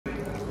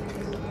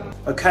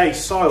Okay,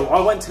 so I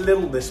went to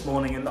Lidl this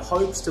morning in the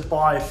hopes to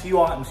buy a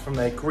few items from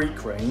their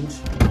Greek range.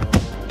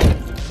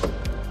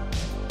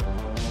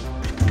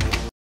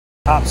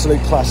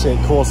 Absolute classic.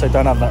 Of course, they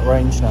don't have that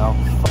range now.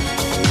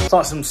 It's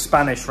like some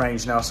Spanish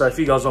range now, so if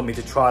you guys want me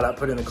to try that,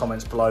 put it in the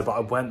comments below. But I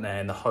went there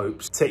in the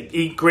hopes to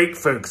eat Greek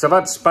food, because I've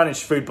had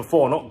Spanish food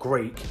before, not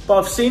Greek. But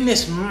I've seen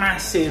this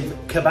massive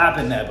kebab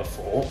in there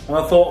before, and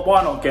I thought,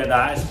 why not get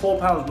that? It's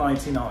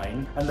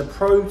 £4.99, and the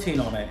protein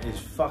on it is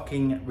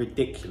fucking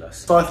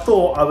ridiculous. So I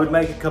thought I would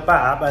make a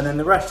kebab, and then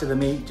the rest of the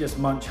meat, just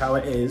munch how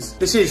it is.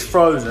 This is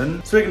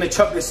frozen, so we're gonna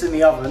chuck this in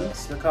the oven.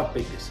 Look how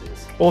big this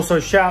is. Also,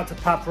 shout out to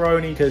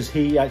Pepperoni, because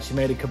he actually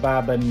made a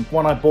kebab, and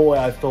when I bought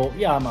it, I thought,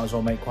 yeah, I might as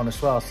well make one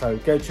as well. So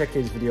go check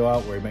his video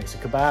out where he makes a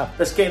kebab.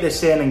 Let's get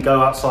this in and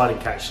go outside and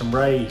catch some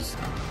rays.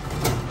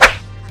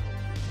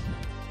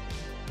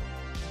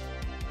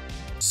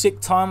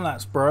 Sick time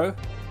lapse, bro.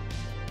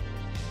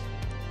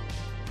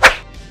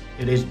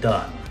 It is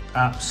done.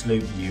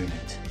 Absolute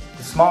unit.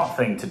 The smart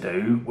thing to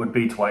do would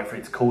be to wait for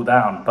it to cool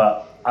down,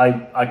 but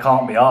I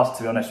can't be asked,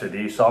 to be honest with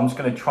you, so I'm just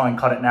gonna try and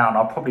cut it now, and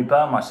I'll probably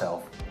burn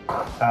myself.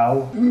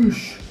 Ow.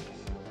 Oosh.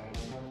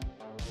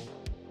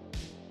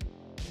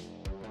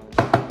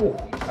 Ooh.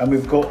 And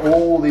we've got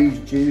all these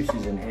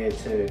juices in here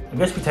too. I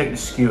guess we take the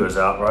skewers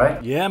out,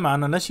 right? Yeah,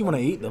 man, unless you want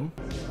to eat them.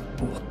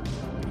 Ooh.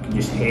 You can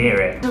just hear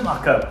it. It's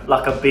not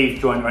like a beef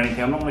joint or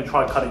anything. I'm not going to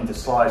try cut it into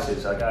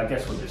slices. I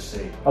guess we'll just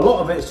see. A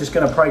lot of it's just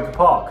going to break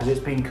apart because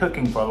it's been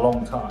cooking for a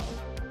long time.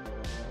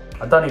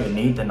 I don't even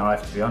need the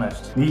knife, to be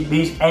honest.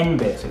 These end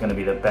bits are going to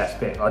be the best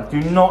bit. I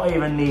do not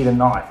even need a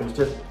knife. It's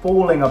just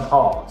falling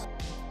apart.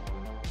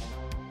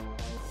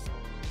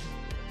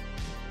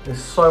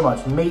 There's so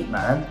much meat,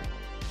 man.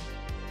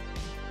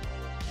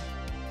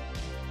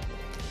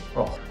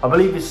 Oh, I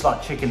believe it's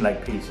like chicken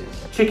leg pieces.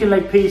 Chicken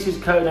leg pieces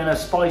coated in a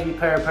spicy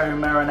peri-peri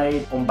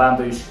marinade on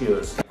bamboo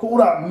skewers. Look at all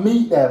that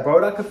meat there,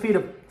 bro. That could feed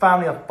a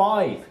family of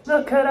 5.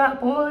 Look at that,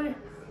 boy.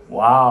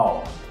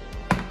 Wow.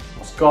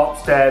 Let's go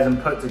upstairs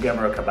and put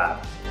together a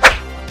kebab.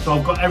 So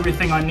I've got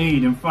everything I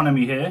need in front of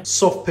me here.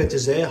 Soft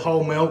pitters here,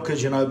 whole milk,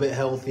 because you know, a bit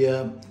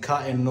healthier,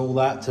 cutting and all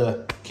that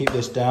to keep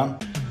this down.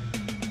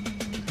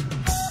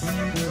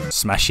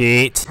 Smash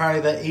it.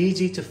 Apparently they're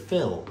easy to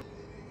fill.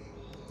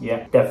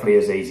 Yeah, definitely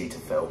is easy to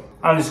fill.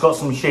 I've just got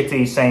some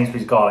shitty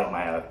Sainsbury's garlic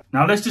mayo.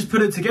 Now let's just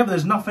put it together,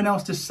 there's nothing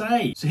else to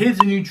say. So here's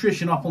the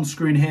nutrition up on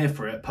screen here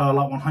for it, per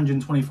like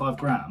 125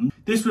 grams.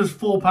 This was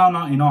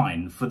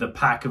 £4.99 for the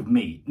pack of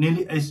meat.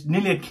 It's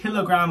nearly a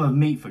kilogram of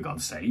meat, for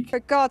God's sake. For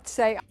God's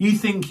sake. You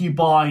think you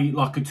buy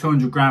like a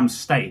 200 gram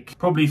steak,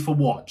 probably for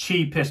what?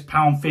 Cheapest,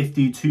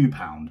 £1.50,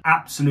 £2.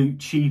 Absolute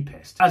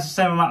cheapest. Has the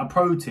same amount of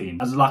protein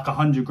as like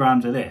 100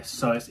 grams of this,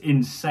 so it's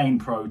insane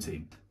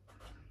protein.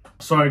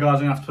 Sorry guys,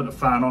 I'm gonna have to put the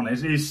fan on.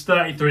 It's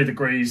 33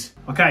 degrees.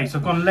 Okay, so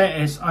I've got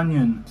lettuce,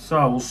 onion.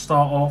 So we'll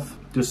start off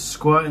just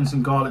squirting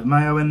some garlic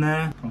mayo in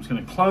there. I'm just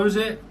gonna close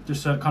it,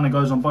 just so it kind of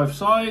goes on both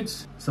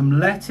sides. Some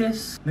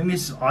lettuce, I think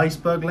this is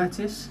iceberg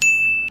lettuce.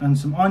 And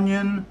some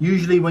onion.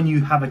 Usually when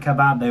you have a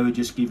kebab, they would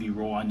just give you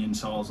raw onion.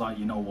 So I was like,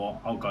 you know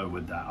what, I'll go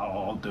with that.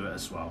 I'll do it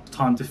as well.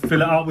 Time to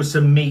fill it up with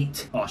some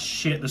meat. Oh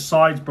shit, the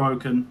side's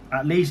broken.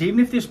 At least, even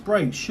if this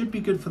breaks, should be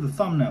good for the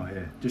thumbnail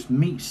here. Just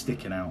meat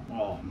sticking out.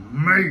 Oh,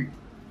 meat.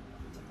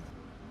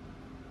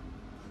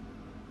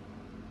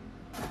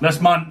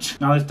 Let's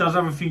munch. Now this does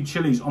have a few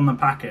chilies on the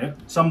packet.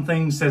 Some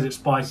things says it's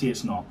spicy,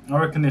 it's not. I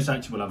reckon this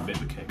actually will have a bit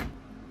of a kick.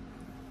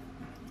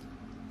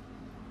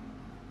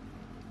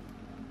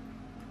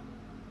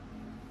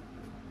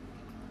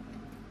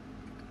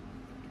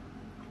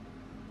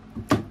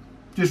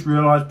 Just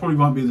realised probably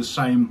won't be the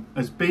same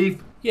as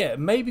beef. Yeah,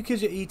 maybe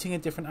because you're eating a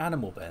different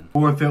animal then.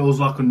 Or if it was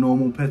like a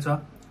normal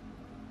pitta.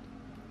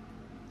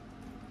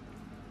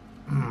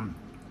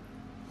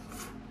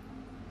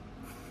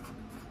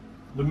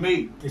 The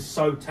meat is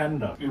so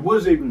tender. It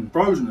was even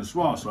frozen as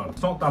well, so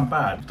it's not done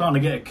bad. It's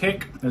starting to get a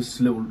kick. There's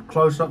a little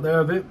close up there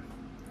of it.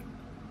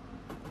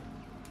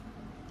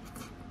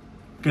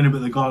 Getting a bit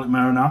of the garlic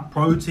mayo now.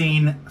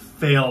 Protein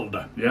filled.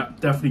 Yeah,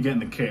 definitely getting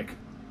the kick.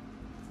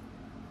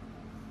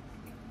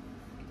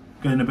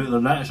 Getting a bit of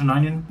the lettuce and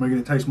onion, making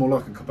it taste more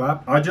like a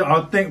kebab.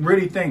 I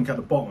really think at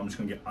the bottom I'm just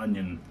gonna get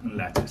onion and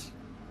lettuce.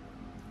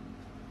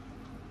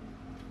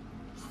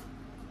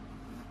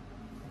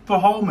 For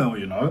wholemeal,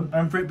 you know,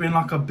 and for it being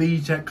like a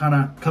B-tech kind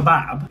of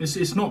kebab,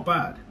 it's not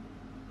bad.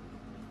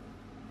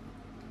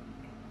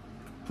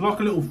 It's like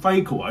a little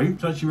fake away.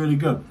 It's actually really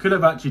good. Could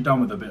have actually done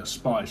with a bit of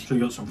spice. So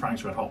you got some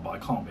Frank's Red Hot, but I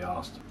can't be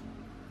asked.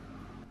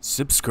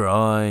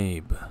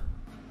 Subscribe.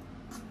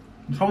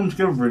 It's holding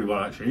together really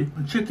well, actually.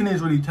 The chicken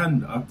is really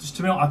tender. Just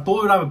to me, I thought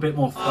it would have a bit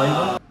more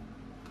flavour.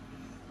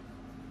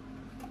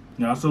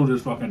 Yeah, I saw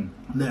just fucking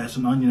lettuce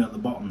and onion at the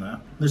bottom there.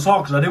 It's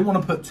hard because I didn't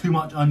want to put too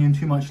much onion,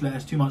 too much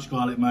lettuce, too much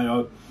garlic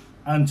mayo,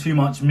 and too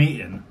much meat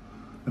in.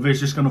 If it's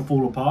just going to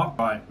fall apart.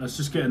 Right, let's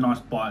just get a nice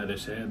bite of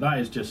this here. That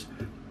is just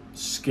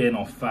skin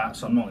or fat,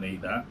 so I'm not going to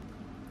eat that.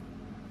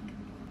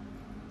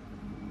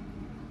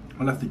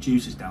 I left the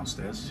juices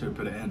downstairs, so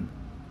put it in.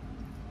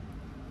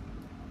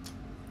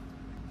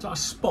 It's like a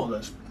spot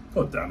that's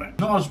God damn it.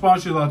 Not as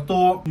spicy as I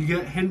thought. You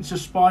get hints of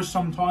spice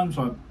sometimes.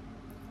 Like,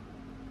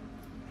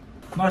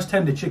 nice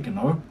tender chicken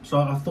though. So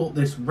I thought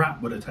this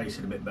wrap would have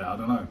tasted a bit better. I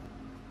don't know.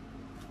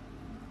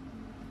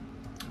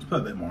 Let's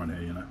put a bit more in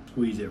here, you know.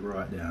 Squeeze it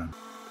right down.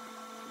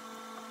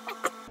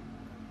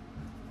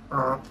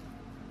 How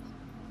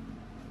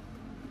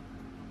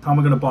am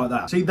I going to bite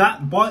that? See,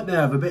 that bite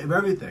there of a bit of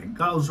everything,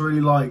 that was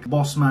really like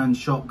Boss Man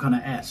Shop kind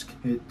of esque.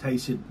 It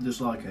tasted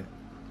just like it.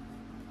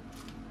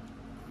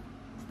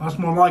 That's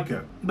more like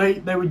it.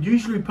 They would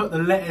usually put the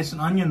lettuce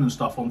and onion and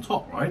stuff on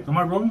top, right? Am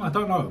I wrong? I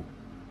don't know.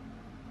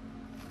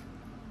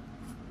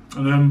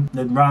 And then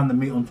they'd round the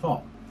meat on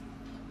top.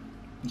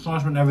 It's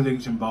nice when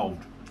everything's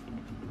involved.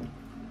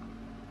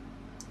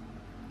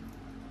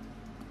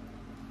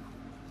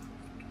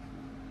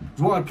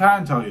 What I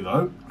can tell you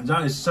though, is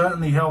that it's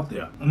certainly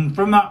healthier. And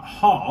from that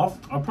half,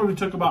 I probably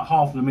took about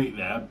half of the meat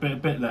there, a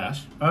bit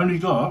less. I only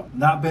got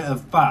that bit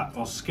of fat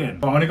or skin.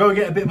 But I'm gonna go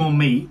get a bit more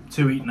meat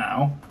to eat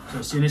now.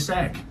 So see you in a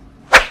sec.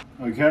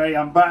 Okay,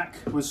 I'm back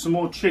with some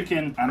more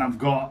chicken and I've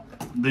got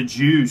the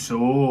juice.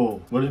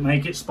 Oh, will it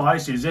make it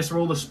spicy? Is this where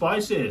all the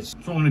spices?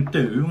 That's what I'm gonna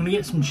do. I'm gonna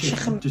get some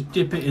chicken. Just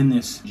dip it in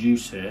this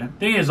juice here.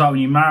 Thing is, like when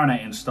you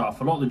marinate and stuff,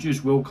 a lot of the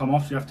juice will come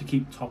off, so you have to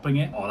keep topping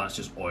it. Oh, that's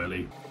just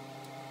oily.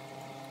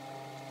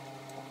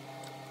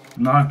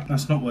 No,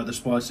 that's not where the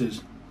spice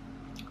is.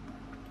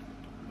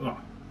 Oh.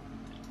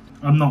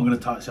 I'm not going to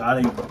touch that.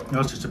 I think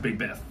that's just a big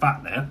bit of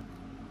fat there.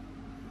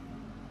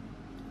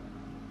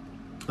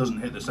 Doesn't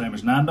hit the same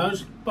as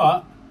Nando's,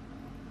 but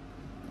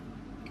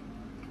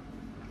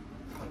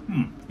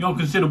you gotta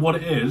consider what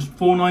it is.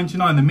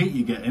 $4.99 the meat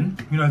you're getting.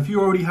 You know, if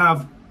you already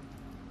have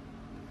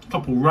a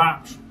couple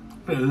wraps,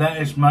 a bit of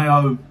lettuce,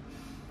 mayo,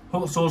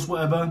 hot sauce,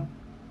 whatever,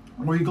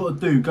 all you got to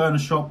do, go in the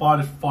shop, buy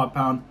this for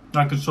 £5.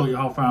 That could sort your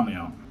whole family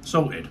out.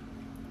 Salted.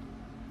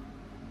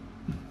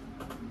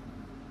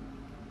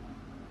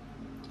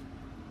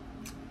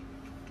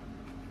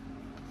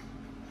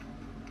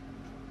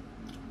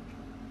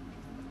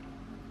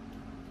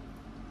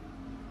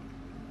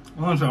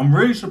 Honestly, I'm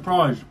really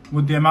surprised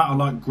with the amount of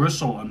like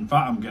gristle and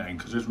fat I'm getting,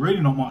 because there's really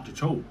not much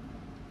at all.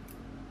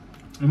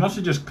 It must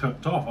have just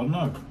cooked off, I don't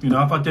know. You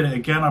know, if I did it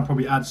again, I'd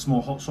probably add some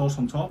more hot sauce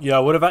on top. Yeah, I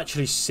would have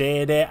actually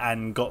seared it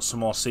and got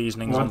some more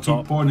seasonings on top.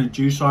 Keep pouring the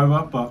juice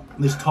over, but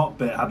this top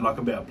bit had like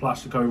a bit of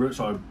plastic over it,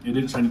 so it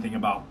didn't say anything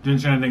about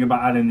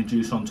adding the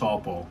juice on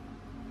top. Or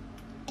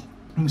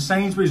I think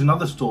Sainsbury's and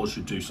other stores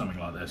should do something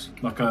like this,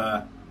 it's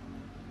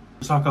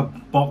like a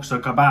box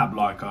of kebab,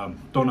 like a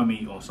doner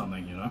meat or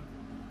something, you know.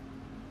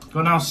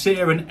 Gotta now sit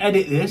here and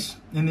edit this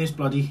in this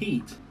bloody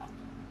heat.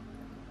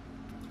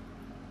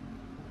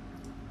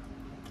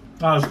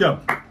 That was good.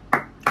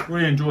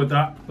 Really enjoyed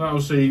that. That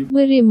was the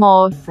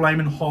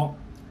flaming hot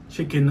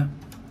chicken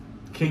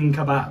king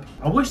kebab.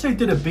 I wish they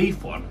did a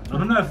beef one. I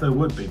don't know if there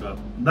would be, but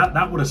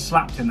that would have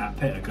slapped in that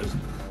pita, because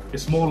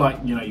it's more like,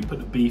 you know, you put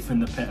the beef in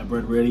the pita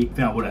bread really. I think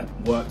that would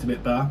have worked a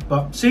bit better.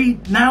 But see,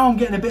 now I'm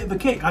getting a bit of a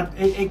kick.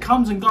 It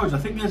comes and goes. I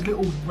think there's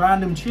little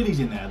random chilies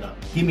in there that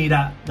give me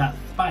that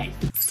spice.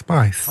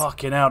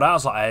 Fucking hell, that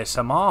was like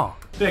ASMR.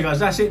 Yeah guys,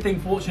 that's it. Thank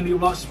you for watching.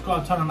 Leave a like,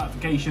 subscribe, turn on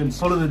notifications,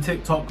 follow the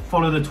TikTok,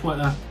 follow the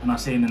Twitter, and I'll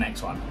see you in the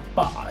next one.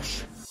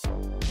 Bosh.